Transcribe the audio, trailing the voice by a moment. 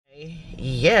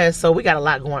Yeah, so we got a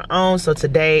lot going on. So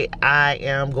today I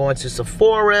am going to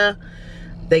Sephora.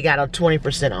 They got a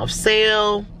 20% off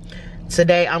sale.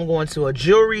 Today I'm going to a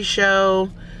jewelry show.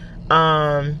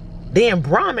 Then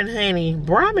Brahmin, honey,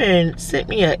 Brahmin sent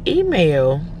me an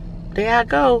email. There I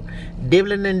go,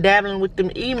 dibbling and dabbling with them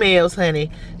emails, honey.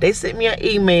 They sent me an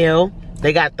email.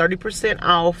 They got 30%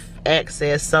 off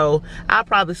access, so I'll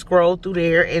probably scroll through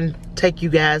there and take you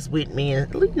guys with me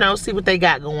and, you know, see what they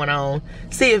got going on.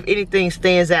 See if anything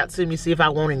stands out to me, see if I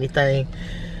want anything.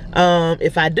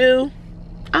 If I do,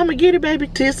 I'm gonna get it, baby.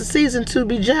 'Tis the season to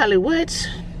be jolly. What?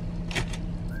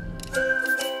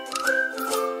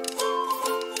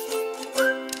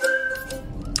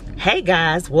 Hey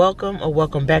guys,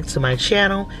 welcome back to my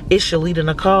channel. It's Shalita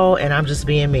Nicole and I'm just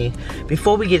being me.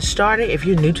 Before we get started, if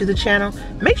you're new to the channel,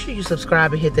 make sure you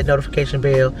subscribe and hit that notification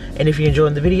bell. And if you're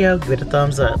enjoying the video, give it a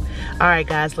thumbs up. Alright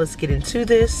guys, let's get into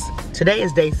this. Today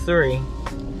is day 3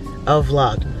 of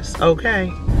Vlogmas.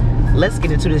 Okay, let's get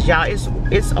into this, y'all.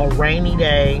 It's a rainy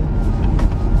day.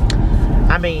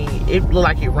 I mean, it looked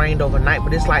like it rained overnight,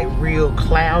 but it's like real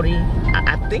cloudy.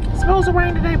 I think it's supposed to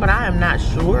rain today, but I am not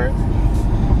sure.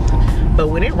 But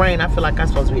when it rains, I feel like I'm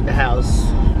supposed to be at the house,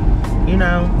 you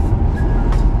know?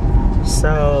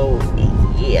 So,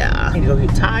 yeah. I need to go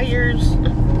get tires.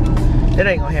 That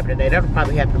ain't gonna happen today. That'll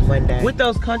probably happen Monday. With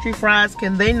those country fries,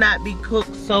 can they not be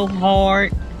cooked so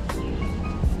hard?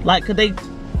 Like, could they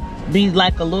be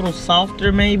like a little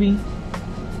softer maybe?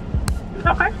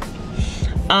 Okay.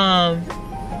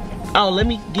 Oh, let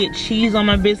me get cheese on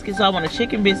my biscuit. So I want a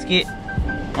chicken biscuit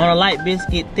on a light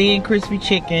biscuit, thin crispy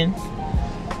chicken,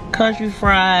 country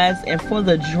fries, and for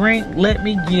the drink, let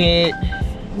me get,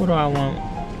 what do I want?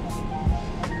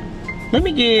 Let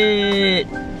me get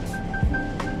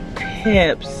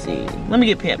Pepsi. Let me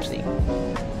get Pepsi.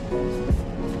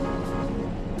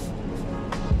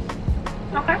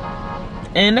 Okay.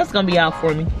 And that's gonna be out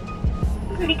for me.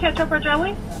 Any ketchup or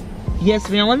jelly? Yes,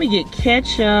 ma'am. Let me get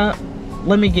ketchup.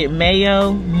 Let me get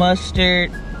mayo,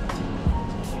 mustard,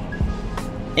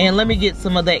 and let me get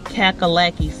some of that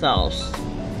kakalaki sauce.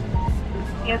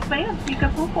 Yes, ma'am. You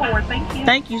can move forward. Thank you.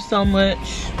 Thank you so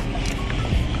much.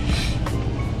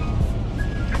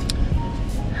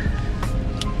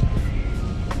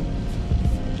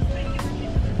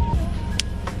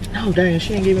 Oh, dang.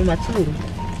 She ain't giving me my total.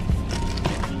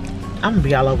 I'm gonna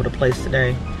be all over the place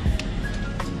today.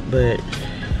 But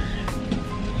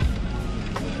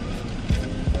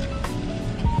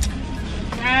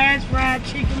Fried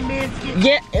chicken biscuit.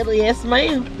 yeah, yes,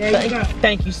 ma'am. There you go.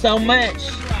 Thank you so much.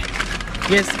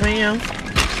 Yes, ma'am.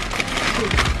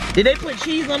 Did they put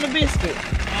cheese on the biscuit? I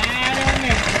don't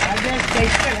know. I guess they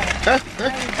should have.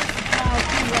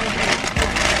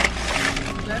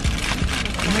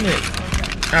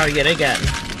 Oh yeah, they got me.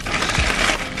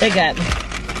 They got me.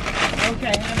 Okay,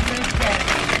 I'm just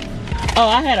that. Oh,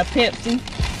 I had a Pepsi.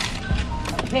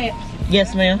 Pepsi.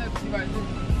 Yes, ma'am.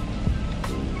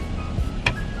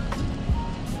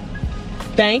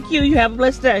 Thank you. You have a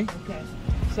blessed day. Okay.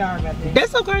 Sorry about that.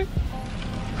 That's okay.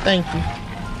 Thank you.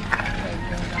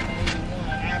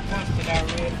 I punched it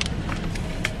already.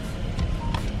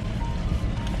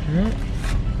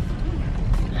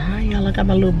 Alright, y'all, I got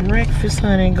my little breakfast,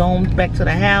 honey. Going back to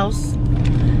the house.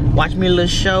 Watch me a little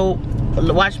show.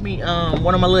 Watch me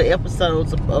one of my little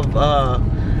episodes of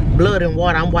Blood and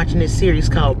Water. I'm watching this series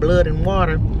called Blood and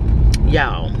Water.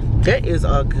 Y'all, that is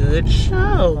a good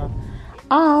show.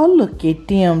 Oh, look at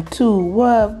them two.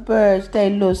 What birds?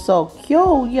 They look so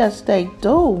cute. Yes, they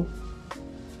do.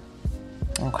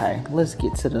 Okay, let's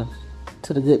get to the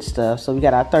good stuff. So we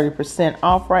got our 30%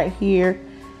 off right here.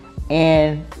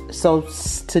 And so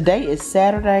today is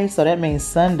Saturday, so that means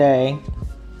Sunday,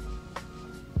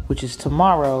 which is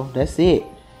tomorrow. That's it.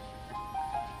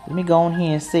 Let me go in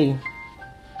here and see.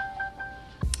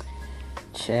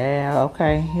 Child,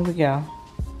 okay, here we go.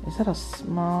 Is that a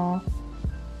small?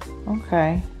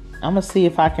 Okay, I'm gonna see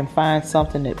if I can find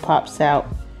something that pops out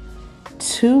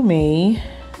to me.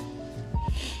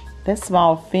 That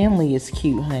small Finley is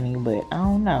cute, honey, but I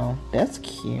don't know. That's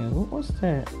cute. What's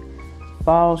that?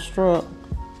 Fall struck.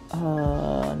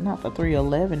 Not for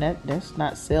 $3.11. That's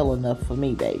not sale enough for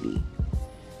me, baby.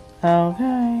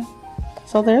 Okay.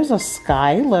 So there's a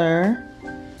Skylar.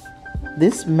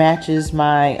 This matches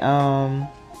my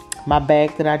my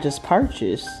bag that I just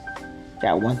purchased.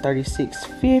 Got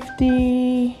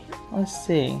 $136.50. Let's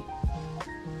see.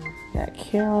 Got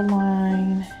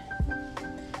Caroline.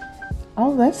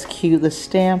 Oh, that's cute. The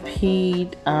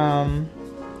Stampede. So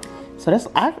that's,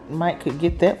 I could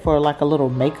get that for like a little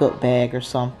makeup bag or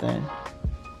something.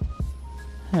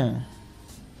 I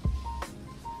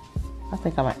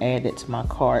think I'm gonna add it to my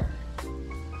cart.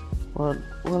 Well,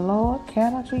 Lord,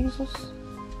 can I, Jesus?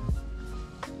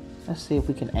 Let's see if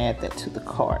we can add that to the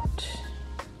cart.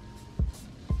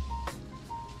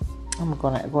 I'm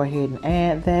gonna go ahead and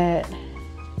add that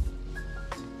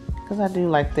because I do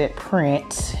like that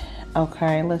print.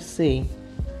 Okay, let's see.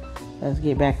 Let's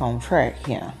get back on track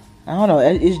here. I don't know.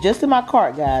 It's just in my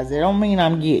cart, guys. It don't mean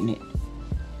I'm getting it.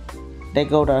 They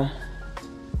go to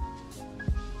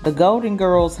the Golden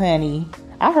Girls, honey.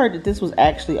 I heard that this was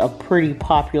actually a pretty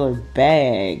popular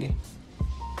bag.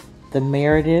 The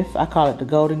Meredith. I call it the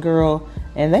Golden Girl.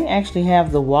 And they actually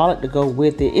have the wallet to go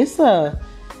with it. It's a...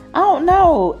 I don't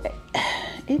know.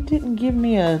 It didn't give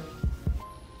me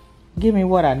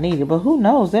what I needed. But who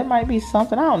knows? That might be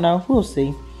something. I don't know. We'll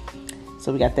see.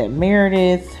 So we got that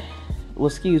Meredith. Well,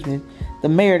 excuse me. The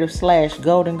Meredith /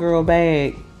 Golden Girl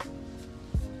bag.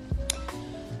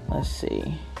 Let's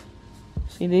see.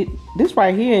 See, this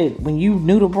right here, when you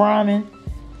new to Brahmin,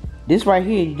 this right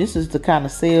here, this is the kind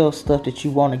of sales stuff that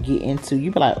you want to get into. You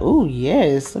be like, oh,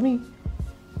 yes. Let me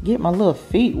get my little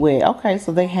feet wet. Okay,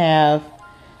 so they have...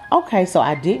 Okay, so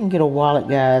I didn't get a wallet,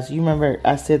 guys. You remember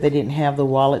I said they didn't have the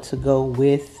wallet to go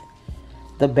with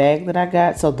the bag that I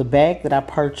got. So the bag that I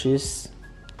purchased,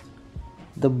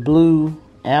 the blue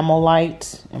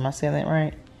Amolite. Am I saying that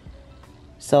right?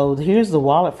 So here's the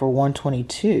wallet for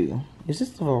 $122. Is this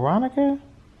the Veronica?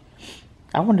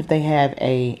 I wonder if they have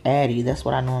a Addy. That's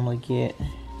what I normally get.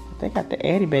 If they got the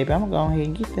Addy, baby, I'm gonna go ahead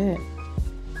and get that.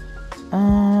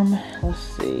 Let's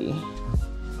see.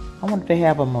 I wonder if they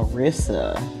have a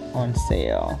Marissa on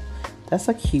sale. That's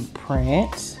a cute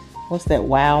print. What's that?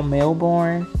 Wow,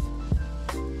 Melbourne.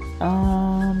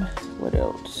 What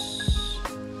else?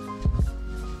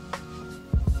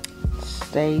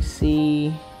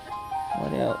 Stacy.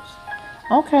 What else?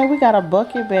 Okay, we got a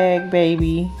bucket bag,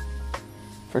 baby,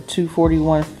 for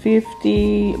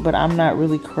 $241.50. But I'm not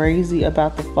really crazy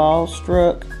about the fall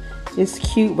struck. It's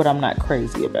cute, but I'm not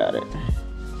crazy about it.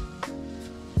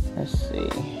 Let's see.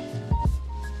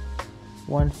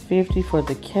 $150 for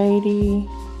the Katie.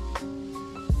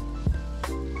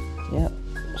 Yep.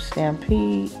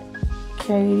 Stampede.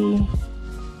 Katie.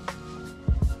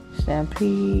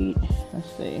 Stampede. Let's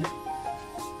see.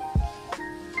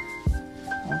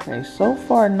 Okay, so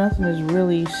far nothing is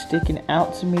really sticking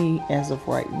out to me as of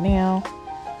right now.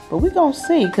 But we're going to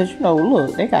see, because, you know,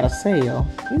 look, they got a sale.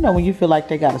 You know, when you feel like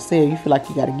they got a sale, you feel like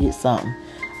you got to get something.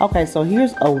 Okay, so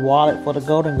here's a wallet for the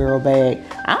Golden Girl bag.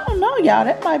 I don't know, y'all.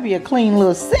 That might be a clean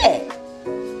little set.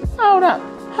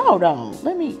 Hold on.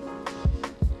 Let me...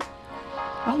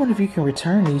 I wonder if you can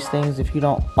return these things if you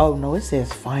don't... Oh, no, it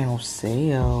says final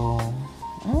sale.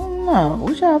 I don't know.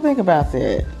 What y'all think about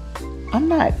that? I'm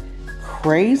not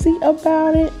crazy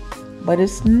about it, but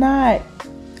it's not...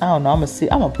 I don't know. I'm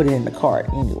gonna put it in the cart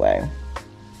anyway.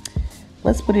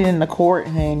 Let's put it in the cart,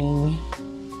 honey.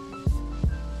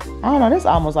 I don't know. That's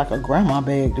almost like a grandma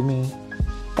bag to me.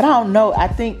 But I don't know. I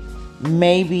think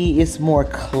maybe it's more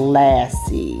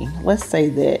classy. Let's say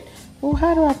that. Well,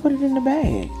 how do I put it in the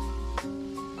bag?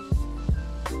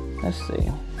 Let's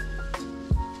see.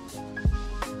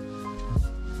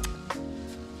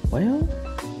 Well,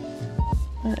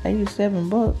 that's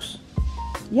 $87.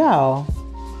 Y'all,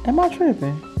 am I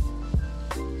tripping?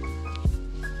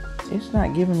 It's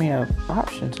not giving me an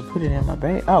option to put it in my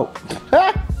bag. Oh,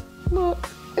 look,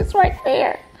 it's right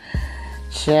there.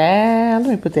 Child,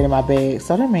 let me put that in my bag.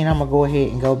 So that means I'm gonna go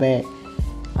ahead and go back.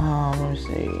 Let me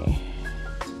see.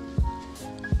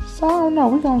 So I don't know.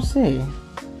 We're gonna see.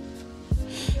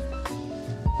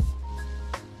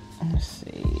 Let's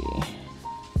see.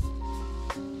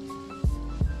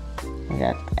 We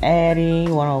got the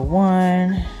Addy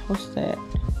 101. What's that?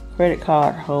 Credit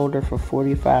card holder for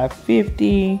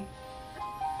 $45.50.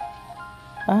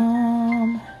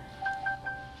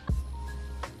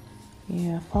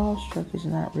 Yeah, fall struck is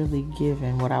not really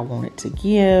giving what I want it to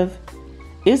give.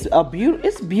 It's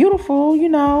beautiful, you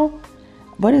know,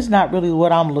 but it's not really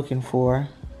what I'm looking for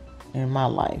in my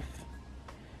life.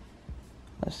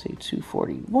 Let's see,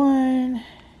 $241.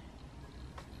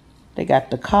 They got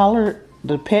the collar,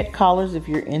 the pet collars if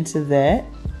you're into that.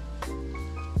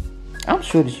 I'm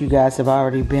sure that you guys have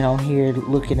already been on here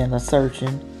looking and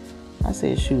searching. I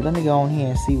said, shoot, let me go on here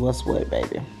and see what's what,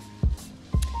 baby.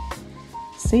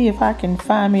 See if I can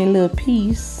find me a little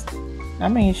piece. I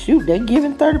mean, shoot, they're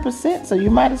giving 30%, so you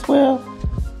might as well,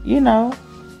 you know,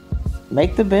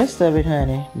 make the best of it,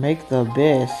 honey. Make the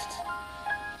best.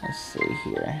 Let's see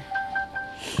here.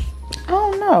 I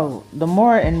don't know. The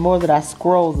more and more that I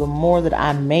scroll, the more that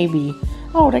I maybe...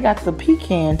 Oh, they got the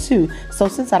pecan, too. So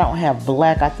since I don't have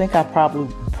black, I think I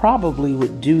probably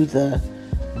would do the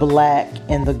black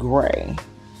and the gray.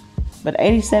 But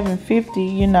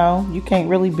 $87.50, you know, you can't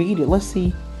really beat it. Let's see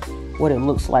what it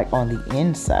looks like on the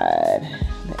inside.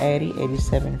 The Addy,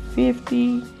 $87.50.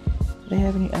 Do they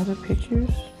have any other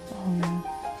pictures? Oh, yeah.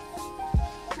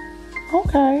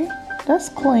 Okay, that's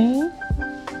clean.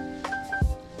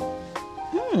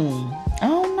 I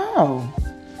don't know.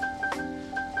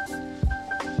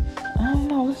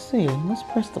 Let's see. Let's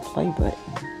press the play button.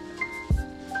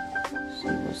 See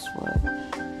what's what.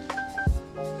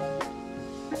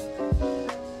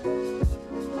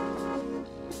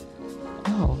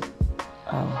 Oh,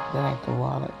 that ain't the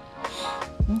wallet.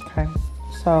 Okay,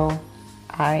 so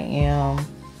I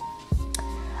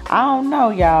don't know,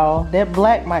 y'all. That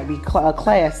black might be a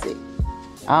classic.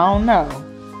 I don't know.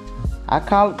 I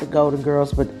call it the Golden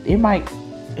Girls, but it might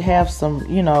have some,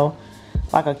 you know,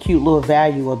 like a cute little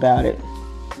value about it.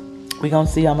 We're going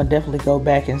to see. I'm going to definitely go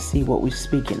back and see what we're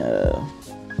speaking of.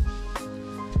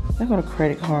 Let's go to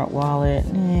credit card wallet.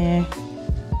 I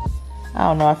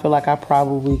don't know. I feel like I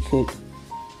probably could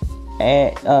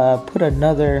add, put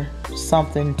another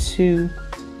something to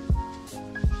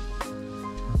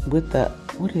with the,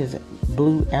 what is it?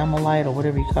 Blue Amalite or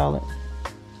whatever you call it.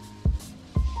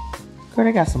 Girl,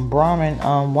 they got some Brahmin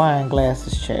wine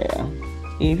glasses, child.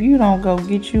 If you don't go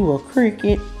get you a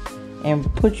Cricut and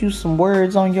put you some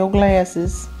words on your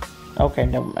glasses. Okay,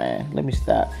 never mind. Let me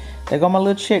stop. There go my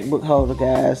little checkbook holder,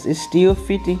 guys. It's still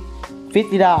 $50,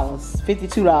 $52.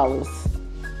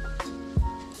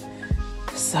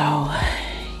 So,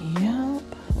 yep.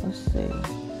 Let's see.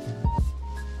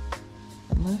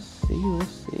 Let's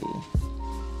see.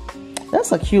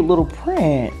 That's a cute little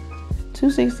print.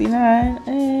 $269.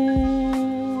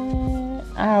 And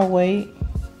I'll wait.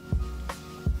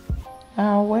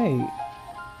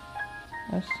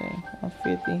 Let's see.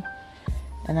 150.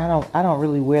 And I don't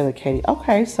really wear the Katie.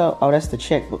 Okay, so that's the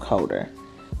checkbook holder.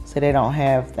 So they don't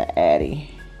have the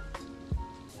Addy.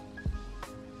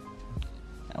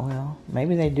 Well,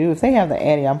 maybe they do. If they have the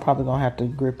Addy, I'm probably gonna have to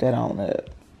grip that on up.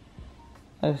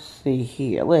 Let's see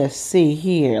here.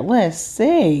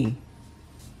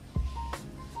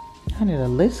 Honey, the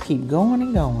list keep going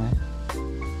and going.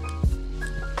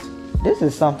 This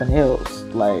is something else.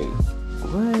 Like,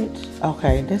 what?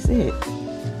 Okay, that's it.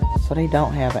 So they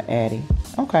don't have an Addy.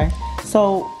 Okay.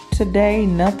 So today,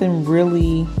 nothing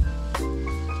really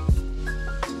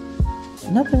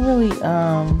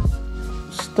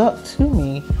stuck to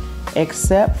me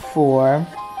except for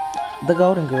the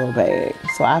Golden Girl bag.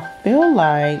 So I feel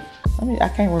like, I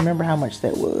can't remember how much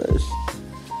that was.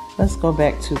 Let's go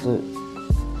back to the,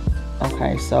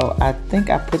 okay, so I think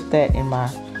I put that in my,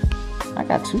 I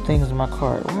got two things in my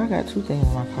cart. Why I got two things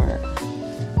in my cart?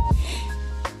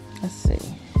 Let's see.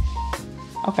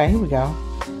 Okay, here we go.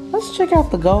 Let's check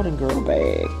out the Golden Girl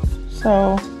bag.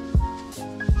 So,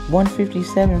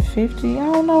 $157.50.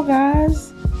 I don't know,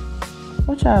 guys.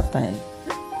 What y'all think?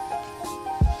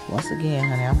 Once again,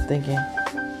 honey, I'm thinking,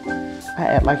 I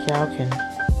act like y'all can.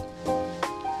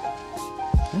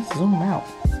 Let's zoom out.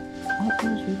 What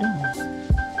is we doing?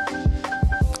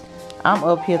 I'm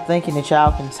up here thinking that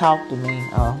y'all can talk to me.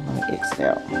 Oh, let me exit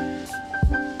out.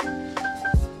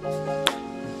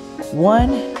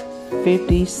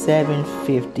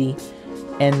 $157.50,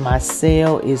 and my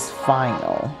sale is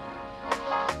final.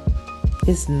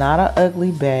 It's not an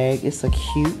ugly bag. It's a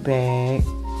cute bag.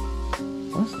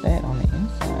 What's that on the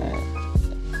inside?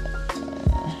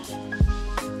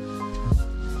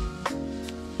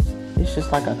 It's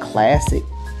just like a classic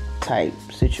type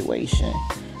situation.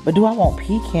 But do I want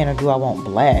pecan or do I want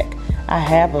black? I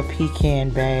have a pecan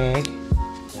bag.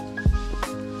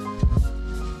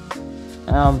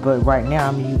 But right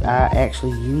now I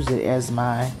actually use it as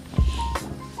my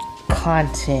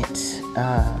content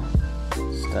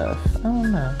stuff. I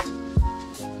don't know.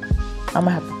 I'm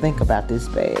gonna have to think about this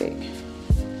bag.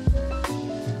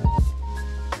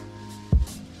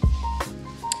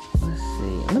 Let's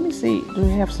see. Let me see. Do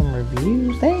we have some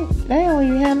reviews? They don't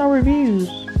even have no reviews.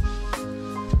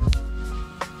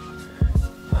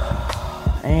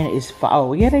 And it's,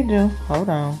 oh yeah, they do. Hold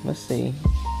on. Let's see.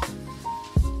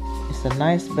 It's a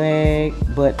nice bag,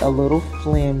 but a little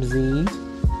flimsy.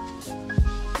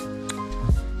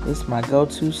 It's my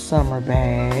go-to summer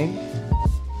bag.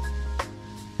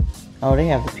 Oh, they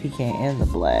have the pecan and the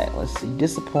black. Let's see.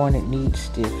 Disappointed, needs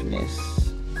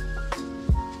stiffness.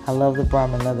 I love the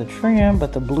Brahmin leather trim,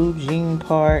 but the blue jean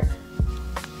part.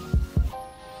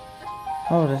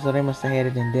 Oh, so they must have had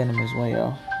it in denim as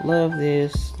well. Love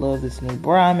this. Love this new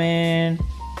Brahmin.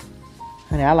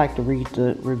 Honey, I like to read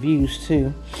the reviews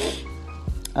too.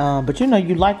 But you know,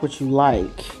 you like what you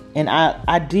like. And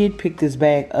I did pick this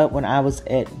bag up when I was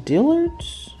at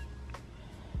Dillard's.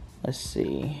 Let's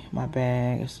see. My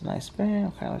bag. It's a nice bag.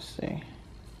 Okay, let's see.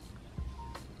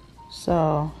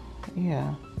 So,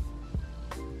 yeah.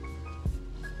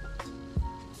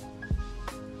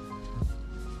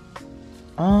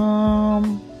 I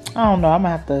don't know. I'm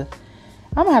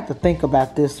gonna have to think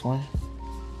about this one.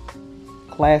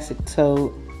 Classic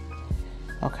tote.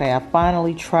 Okay, I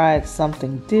finally tried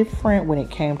something different when it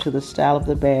came to the style of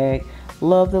the bag.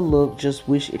 Love the look, just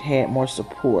wish it had more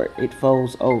support. It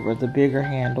folds over. The bigger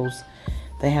handles.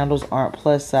 The handles aren't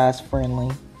plus size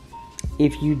friendly.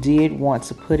 If you did want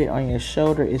to put it on your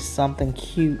shoulder, it's something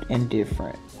cute and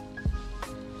different.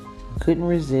 Couldn't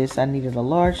resist. I needed a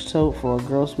large tote for a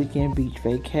girls' weekend beach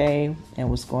vacay and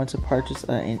was going to purchase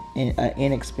an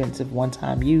inexpensive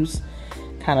one-time use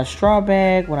kind of straw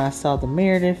bag. When I saw the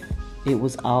Meredith, it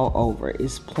was all over.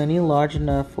 It's plenty large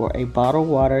enough for a bottle of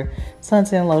water,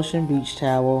 suntan lotion, beach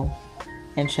towel,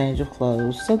 and change of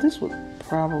clothes. So this would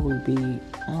probably be,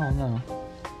 I don't know.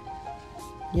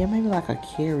 Yeah, maybe like a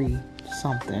carry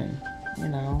something, you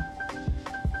know.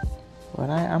 But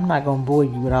I'm not going to bore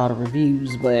you with all the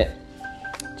reviews, but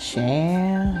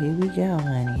child, here we go,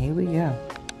 honey. Here we go.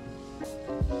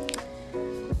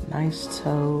 Nice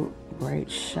tote.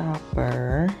 Great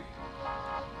shopper.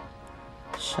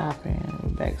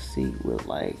 Shopping back seat would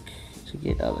like to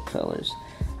get other colors.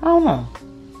 I don't know.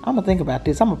 I'm gonna think about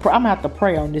this. I'm gonna have to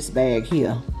pray on this bag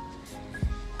here.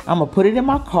 I'm gonna put it in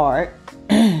my cart,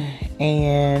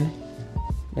 and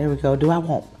there we go.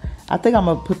 I think I'm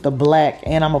gonna put the black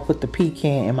and I'm gonna put the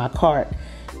pecan in my cart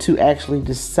to actually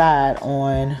decide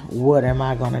on what am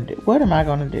I gonna do. What am I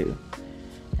gonna do?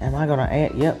 Am I gonna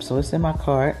add? Yep. So it's in my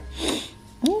cart.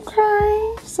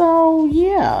 Okay. So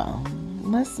yeah.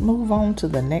 Let's move on to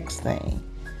the next thing.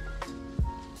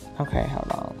 Okay,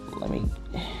 hold on.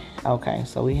 Okay,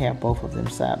 so we have both of them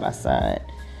side by side.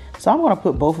 So I'm going to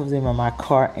put both of them in my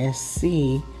cart and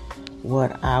see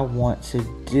what I want to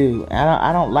do.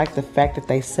 I don't like the fact that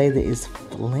they say that it's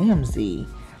flimsy.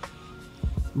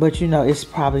 But, you know, it's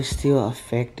probably still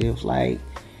effective. Like,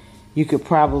 you could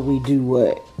probably do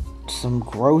what? Some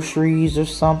groceries or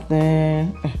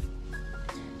something.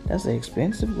 That's an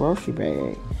expensive grocery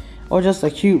bag. Or just a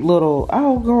cute little,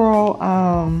 oh girl,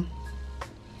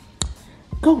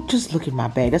 go just look at my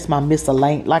bag. That's my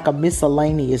miscellaneous, like a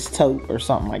miscellaneous tote or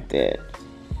something like that.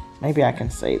 Maybe I can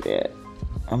say that.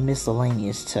 A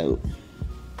miscellaneous tote.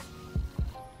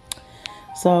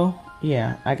 So,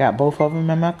 yeah, I got both of them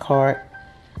in my cart.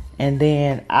 And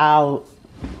then I'll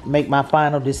make my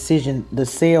final decision. The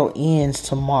sale ends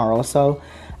tomorrow. So,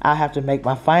 I'll have to make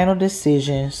my final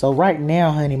decision. So, right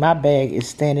now, honey, my bag is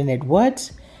standing at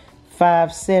what?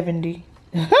 $5.70.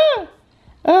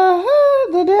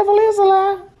 The devil is a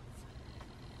lie.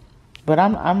 But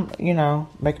I'm you know,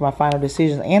 making my final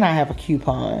decisions, and I have a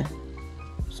coupon.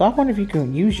 So I wonder if you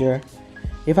can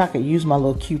if I could use my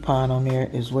little coupon on there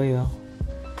as well.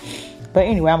 But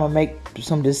anyway, I'm gonna make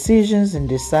some decisions and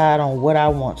decide on what I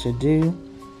want to do.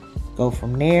 Go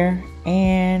from there,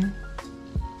 and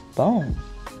boom.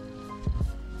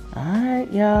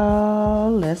 Alright, y'all,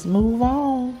 let's move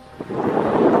on.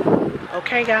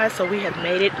 Okay, guys, so we have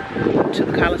made it to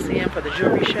the Coliseum for the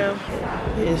jewelry show.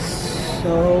 It's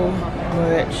so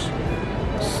much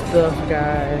stuff,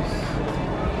 guys.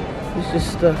 There's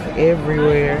just stuff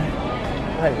everywhere.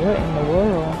 Like, what in the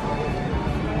world?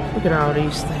 Look at all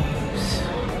these things.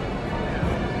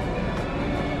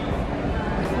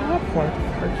 I've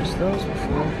purchased those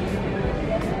before.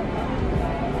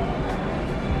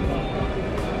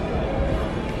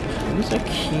 These are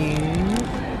cute.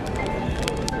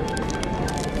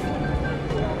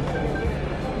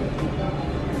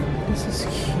 This is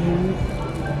cute.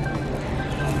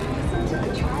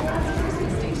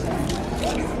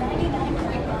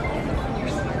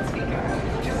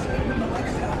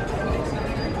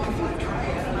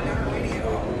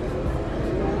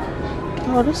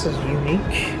 Oh, this is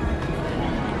unique.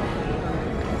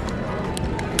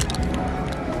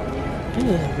 It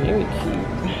is very cute.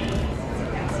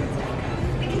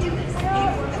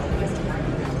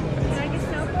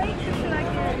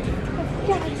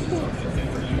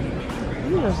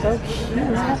 These are so cute.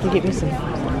 I have to get me some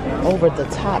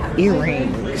over-the-top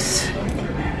earrings.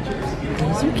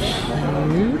 These are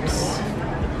cute.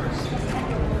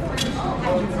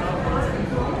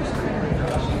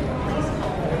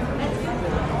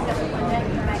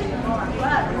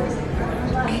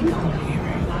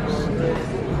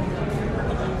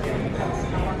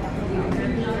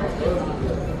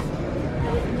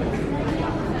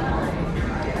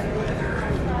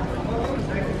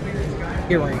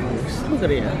 Earrings. Look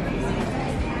at it.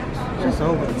 Just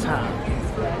over the top.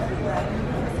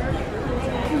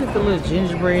 Look at the little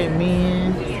gingerbread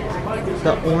men.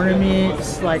 The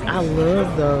ornaments, like I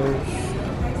love those.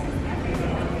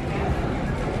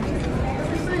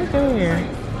 Look there.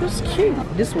 It's cute.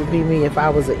 This would be me if I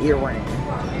was an earring.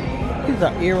 These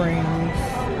are earrings.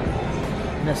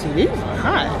 Now see, these are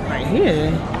hot right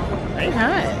here. They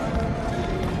hot.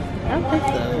 I like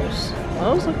those.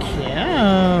 Those are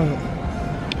cute.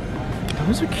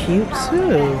 Those are cute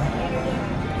too.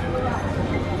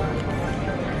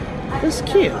 It's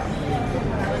cute.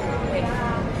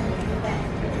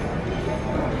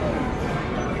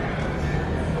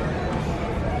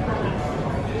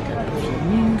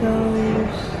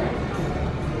 Flamingos.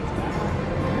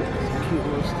 Some cute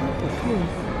little stuff. Cool.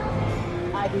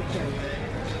 I do too.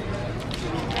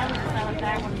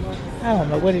 I don't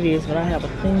know what it is, but I have a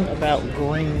thing about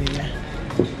green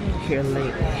here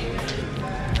lately.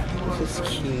 This is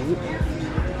cute.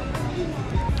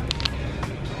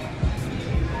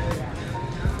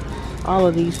 All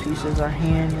of these pieces are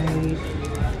handmade.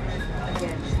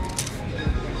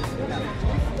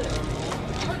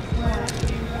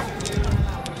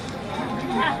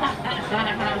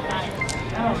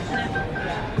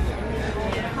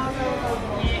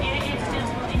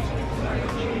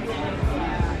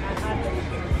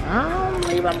 I don't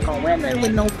believe I'm gonna wear that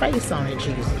with no face on it,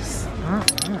 Jesus.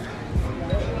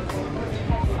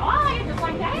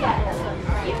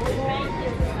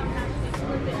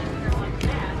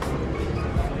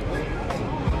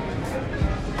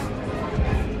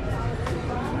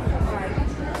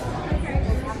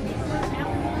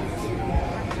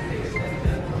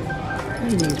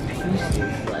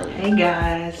 Hey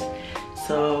guys,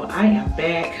 so I am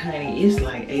back, honey. It's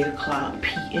like 8 o'clock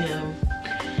p.m.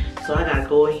 So I gotta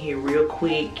go in here real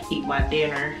quick, eat my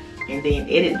dinner, and then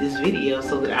edit this video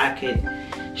so that I could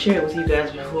share it with you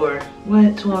guys before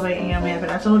 12 a.m.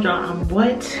 happened. I told y'all I'm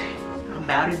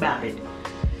about it.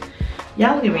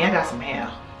 Y'all look at me, I got some hair.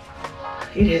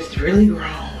 It is really grown.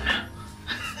 I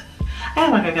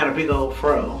act like I got a big old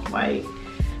fro, like,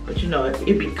 but you know,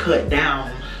 it be cut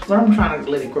down. But I'm trying to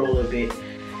let it grow a little bit.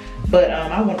 But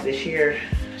I wanted to share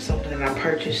something that I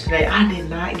purchased today. I did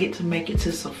not get to make it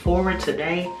to Sephora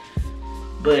today,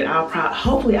 but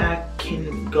hopefully I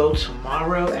can go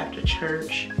tomorrow after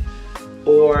church,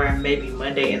 or maybe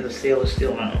Monday, and the sale is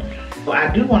still on. Well,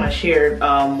 I do want to share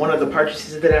one of the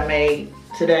purchases that I made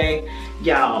today,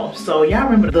 y'all. So y'all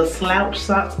remember the slouch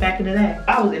socks back in the day?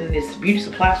 I was in this beauty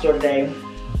supply store today,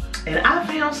 and I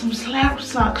found some slouch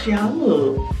socks, y'all.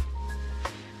 Look.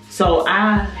 So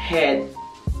I had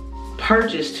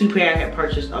purchased 2 pairs. I had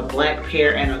purchased a black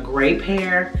pair and a gray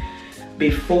pair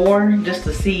before, just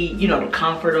to see, you know, the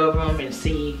comfort of them and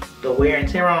see the wear and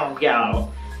tear on them.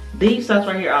 Y'all, these socks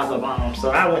right here are the bomb. So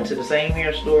I went to the same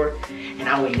hair store and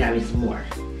I went and got me some more.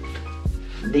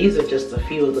 These are just a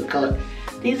few of the colors.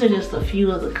 These are just a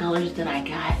few of the colors that I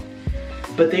got.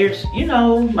 But there's, you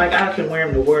know, like I can wear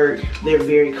them to work. They're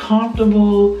very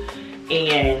comfortable,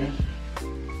 and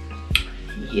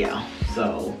yeah,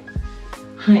 so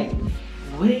honey,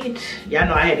 wait, y'all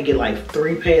know I had to get like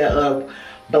 3 pair of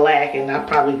black, and I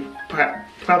probably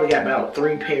got about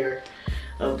 3 pair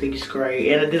of these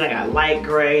gray, and then I got light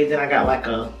gray, then I got like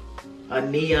a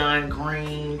neon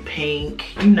green,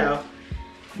 pink, you know.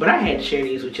 But I had to share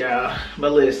these with y'all.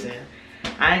 But listen,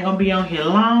 I ain't gonna be on here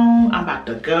long. I'm about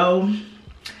to go.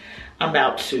 I'm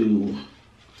about to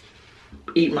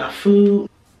eat my food.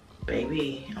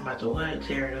 Baby, I'm about to what?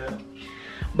 Tear it up.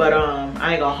 But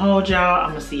I ain't gonna hold y'all. I'm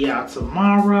gonna see y'all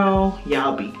tomorrow.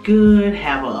 Y'all be good.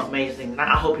 Have an amazing night.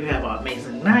 I hope you have an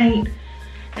amazing night.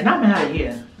 And I'm out of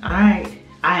here. Alright.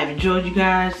 I have enjoyed you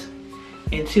guys.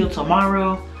 Until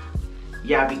tomorrow,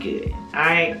 y'all be good.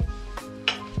 Alright.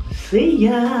 See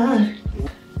ya.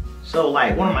 So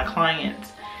like one of my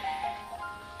clients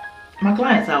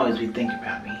always be thinking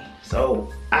about me.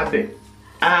 So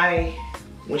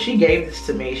when she gave this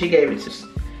to me, she gave it to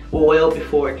well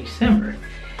before December.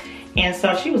 And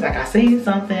so she was like, I seen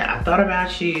something, I thought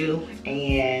about you,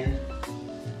 and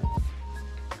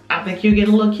I think you'll get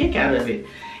a little kick out of it.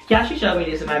 Y'all, she showed me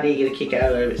this and I did get a kick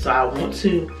out of it. So I want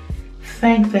to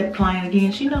thank that client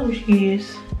again. She knows who she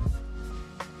is.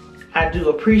 I do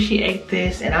appreciate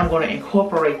this, and I'm gonna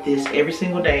incorporate this every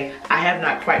single day. I have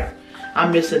not quite,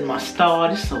 I'm missing my star.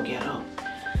 This is so ghetto.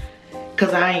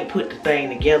 Cause I ain't put the thing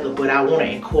together, but I wanna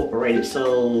incorporate it.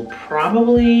 So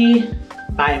probably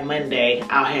by Monday,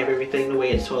 I'll have everything the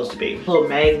way it's supposed to be. Little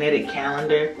magnetic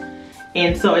calendar.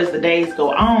 And so as the days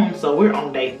go on, so we're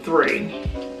on day 3.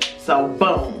 So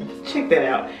boom, check that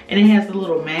out. And it has the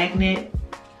little magnet.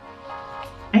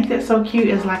 Ain't that so cute?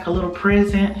 It's like a little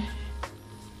present.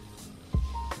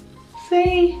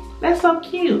 See, that's so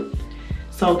cute.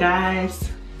 So guys,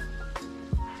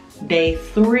 Day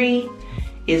 3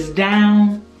 is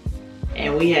down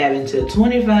and we have until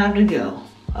 25 to go.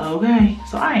 Okay,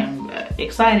 so I am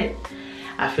excited.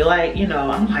 I feel like, you know,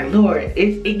 I'm like, Lord,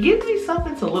 it gives me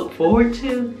something to look forward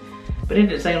to. But at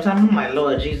the same time, I'm like,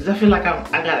 Lord Jesus, I feel like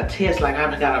I got a test, like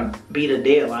I gotta beat a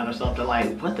deadline or something.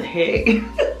 Like, what the heck?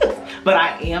 But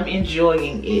I am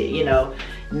enjoying it, you know.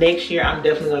 Next year, I'm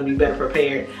definitely gonna be better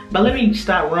prepared. But let me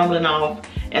stop rumbling off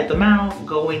at the mouth,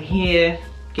 go in here,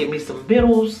 get me some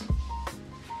vittles,